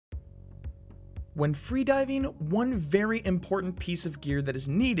When freediving, one very important piece of gear that is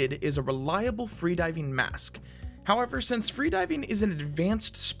needed is a reliable freediving mask. However, since freediving is an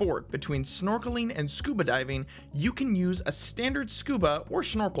advanced sport between snorkeling and scuba diving, you can use a standard scuba or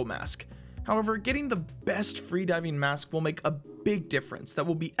snorkel mask. However, getting the best freediving mask will make a big difference that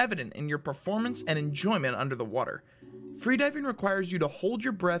will be evident in your performance and enjoyment under the water. Freediving requires you to hold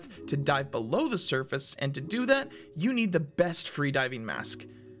your breath to dive below the surface, and to do that, you need the best freediving mask.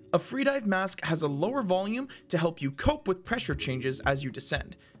 A freedive mask has a lower volume to help you cope with pressure changes as you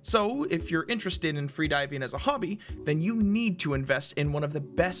descend. So, if you're interested in freediving as a hobby, then you need to invest in one of the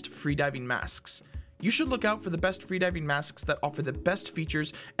best freediving masks. You should look out for the best freediving masks that offer the best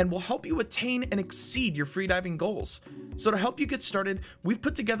features and will help you attain and exceed your freediving goals. So to help you get started, we've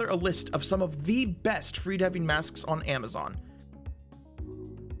put together a list of some of the best freediving masks on Amazon.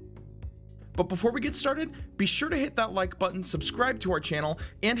 But before we get started, be sure to hit that like button, subscribe to our channel,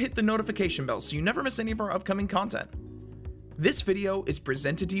 and hit the notification bell so you never miss any of our upcoming content. This video is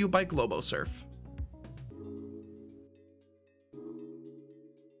presented to you by GloboSurf.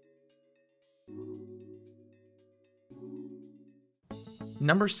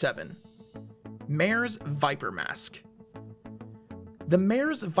 Number 7. Maer's Viper Mask. The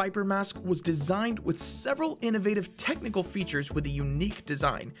Maer's Viper Mask was designed with several innovative technical features with a unique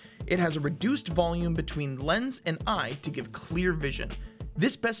design. It has a reduced volume between lens and eye to give clear vision.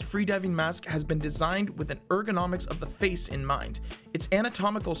 This best freediving mask has been designed with an ergonomics of the face in mind. Its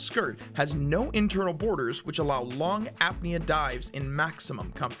anatomical skirt has no internal borders, which allow long apnea dives in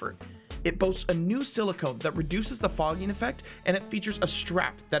maximum comfort. It boasts a new silicone that reduces the fogging effect, and it features a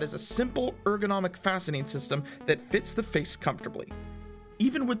strap that is a simple ergonomic fastening system that fits the face comfortably.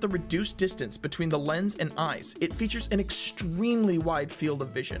 Even with the reduced distance between the lens and eyes, it features an extremely wide field of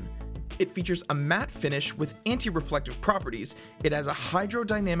vision. It features a matte finish with anti-reflective properties. It has a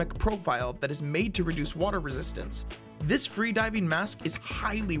hydrodynamic profile that is made to reduce water resistance. This freediving mask is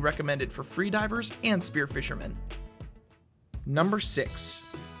highly recommended for freedivers and spearfishermen. Number 6.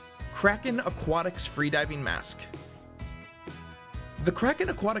 Kraken Aquatics Freediving Mask. The Kraken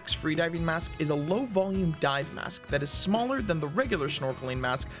Aquatics Freediving Mask is a low-volume dive mask that is smaller than the regular snorkeling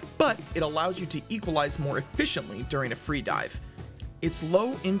mask, but it allows you to equalize more efficiently during a free dive. Its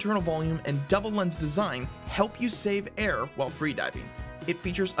low internal volume and double lens design help you save air while freediving. It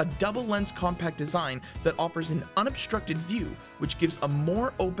features a double lens compact design that offers an unobstructed view, which gives a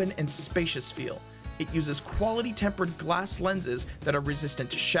more open and spacious feel. It uses quality tempered glass lenses that are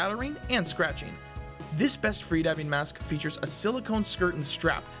resistant to shattering and scratching. This best freediving mask features a silicone skirt and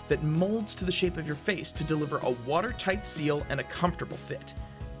strap that molds to the shape of your face to deliver a watertight seal and a comfortable fit.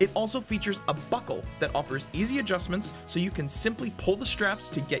 It also features a buckle that offers easy adjustments so you can simply pull the straps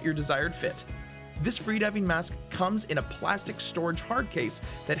to get your desired fit. This freediving mask comes in a plastic storage hard case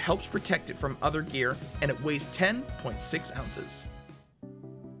that helps protect it from other gear, and it weighs 10.6 ounces.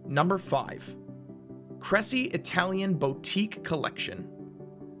 Number 5. Cressi Italian Boutique Collection.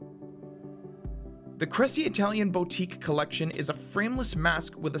 The Cressi Italian Boutique Collection is a frameless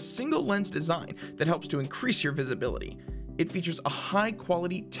mask with a single lens design that helps to increase your visibility. It features a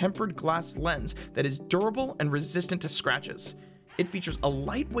high-quality tempered glass lens that is durable and resistant to scratches. It features a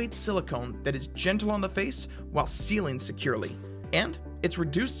lightweight silicone that is gentle on the face while sealing securely. And its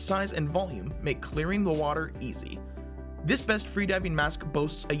reduced size and volume make clearing the water easy. This best freediving mask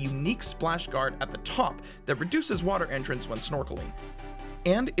boasts a unique splash guard at the top that reduces water entrance when snorkeling.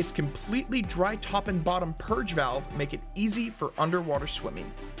 And its completely dry top and bottom purge valve make it easy for underwater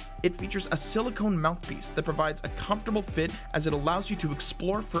swimming. It features a silicone mouthpiece that provides a comfortable fit as it allows you to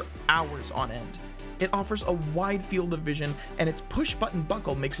explore for hours on end. It offers a wide field of vision, and its push-button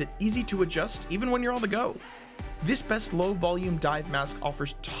buckle makes it easy to adjust even when you're on the go. This best low-volume dive mask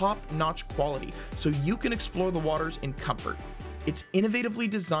offers top-notch quality so you can explore the waters in comfort. It's innovatively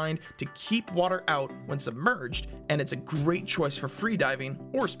designed to keep water out when submerged, and it's a great choice for freediving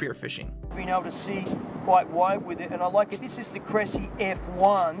or spearfishing. Being able to see quite wide with it, and I like it. This is the Cressi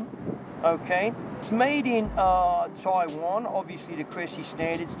F1, okay? It's made in Taiwan, obviously the Cressi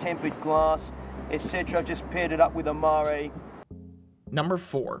standards, tempered glass, etc. I've just paired it up with a Mare. Number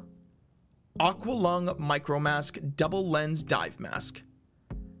 4. Aqualung Micromask Double Lens Dive Mask.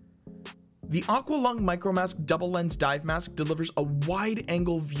 The Aqualung Micromask Double Lens Dive Mask delivers a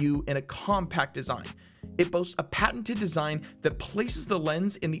wide-angle view in a compact design. It boasts a patented design that places the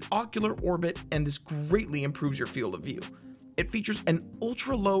lens in the ocular orbit, and this greatly improves your field of view. It features an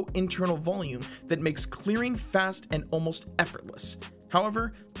ultra-low internal volume that makes clearing fast and almost effortless.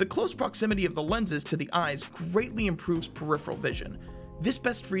 However, the close proximity of the lenses to the eyes greatly improves peripheral vision. This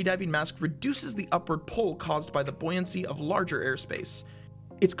best freediving mask reduces the upward pull caused by the buoyancy of larger airspace.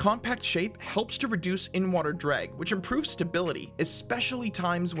 Its compact shape helps to reduce in-water drag, which improves stability, especially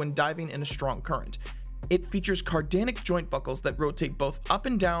times when diving in a strong current. It features cardanic joint buckles that rotate both up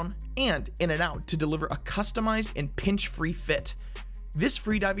and down and in and out to deliver a customized and pinch-free fit. This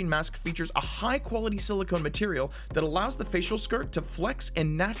freediving mask features a high-quality silicone material that allows the facial skirt to flex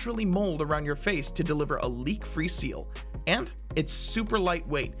and naturally mold around your face to deliver a leak-free seal. And it's super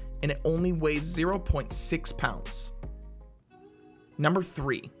lightweight, and it only weighs 0.6 pounds. Number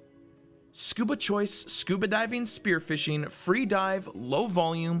 3. Scuba Choice Scuba Diving Spearfishing Freedive Low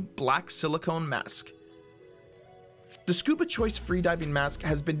Volume Black Silicone Mask. The Scuba Choice freediving mask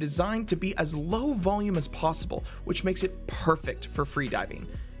has been designed to be as low volume as possible, which makes it perfect for freediving.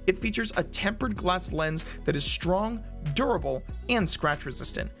 It features a tempered glass lens that is strong, durable, and scratch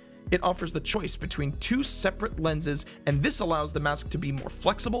resistant. It offers the choice between 2 separate lenses, and this allows the mask to be more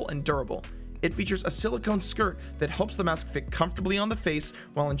flexible and durable. It features a silicone skirt that helps the mask fit comfortably on the face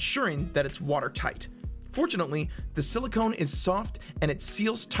while ensuring that it's watertight. Fortunately, the silicone is soft and it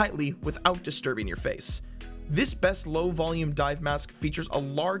seals tightly without disturbing your face. This best low-volume dive mask features a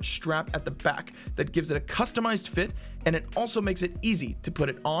large strap at the back that gives it a customized fit, and it also makes it easy to put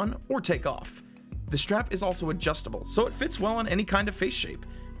it on or take off. The strap is also adjustable, so it fits well on any kind of face shape.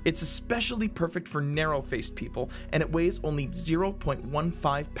 It's especially perfect for narrow-faced people, and it weighs only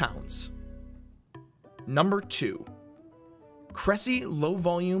 0.15 pounds. Number 2. Cressi Low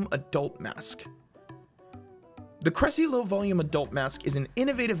Volume Adult Mask. The Cressi Low Volume Adult Mask is an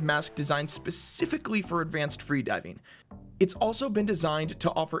innovative mask designed specifically for advanced freediving. It's also been designed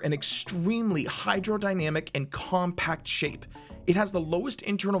to offer an extremely hydrodynamic and compact shape. It has the lowest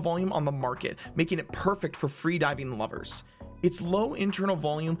internal volume on the market, making it perfect for freediving lovers. Its low internal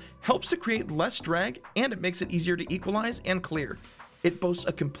volume helps to create less drag, and it makes it easier to equalize and clear. It boasts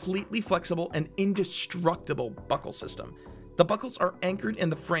a completely flexible and indestructible buckle system. The buckles are anchored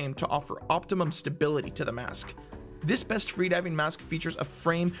in the frame to offer optimum stability to the mask. This best freediving mask features a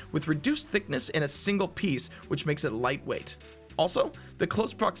frame with reduced thickness in a single piece, which makes it lightweight. Also, the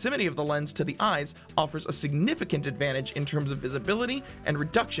close proximity of the lens to the eyes offers a significant advantage in terms of visibility and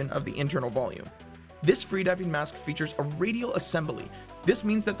reduction of the internal volume. This freediving mask features a radial assembly. This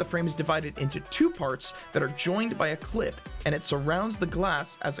means that the frame is divided into 2 parts that are joined by a clip, and it surrounds the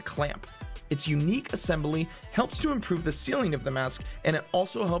glass as a clamp. Its unique assembly helps to improve the sealing of the mask, and it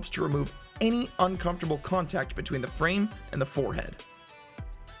also helps to remove any uncomfortable contact between the frame and the forehead.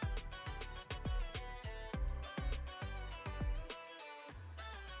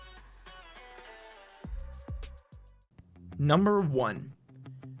 Number 1.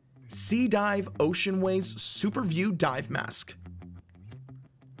 SeaDive Oceanways Superview Dive Mask.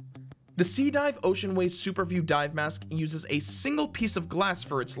 The SeaDive Oceanways Superview Dive Mask uses a single piece of glass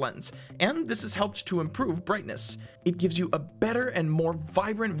for its lens, and this has helped to improve brightness. It gives you a better and more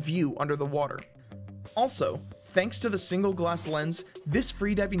vibrant view under the water. Also, thanks to the single glass lens, this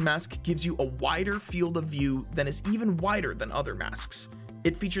freediving mask gives you a wider field of view that is even wider than other masks.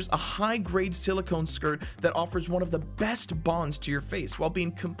 It features a high-grade silicone skirt that offers one of the best bonds to your face while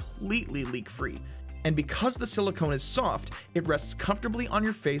being completely leak-free. And because the silicone is soft, it rests comfortably on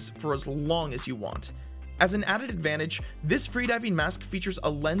your face for as long as you want. As an added advantage, this freediving mask features a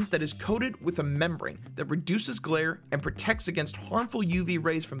lens that is coated with a membrane that reduces glare and protects against harmful UV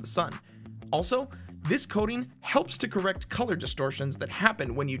rays from the sun. Also, this coating helps to correct color distortions that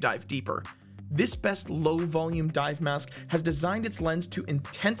happen when you dive deeper. This best low-volume dive mask has designed its lens to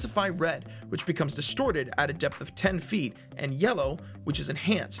intensify red, which becomes distorted at a depth of 10 feet, and yellow, which is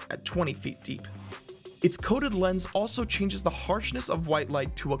enhanced at 20 feet deep. Its coated lens also changes the harshness of white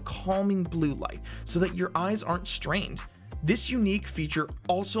light to a calming blue light, so that your eyes aren't strained. This unique feature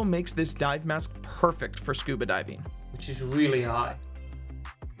also makes this dive mask perfect for scuba diving. Which is really high.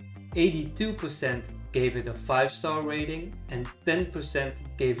 82% gave it a 5-star rating and 10%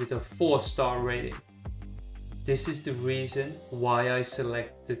 gave it a 4-star rating. This is the reason why I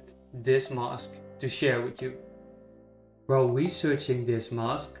selected this mask to share with you. While researching this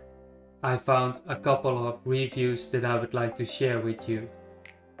mask, I found a couple of reviews that I would like to share with you.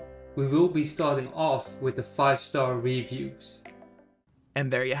 We will be starting off with the 5-star reviews.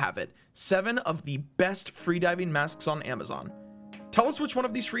 And there you have it, 7 of the best freediving masks on Amazon. Tell us which one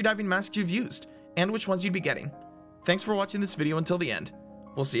of these freediving masks you've used, and which ones you'd be getting. Thanks for watching this video until the end.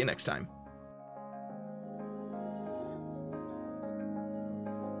 We'll see you next time.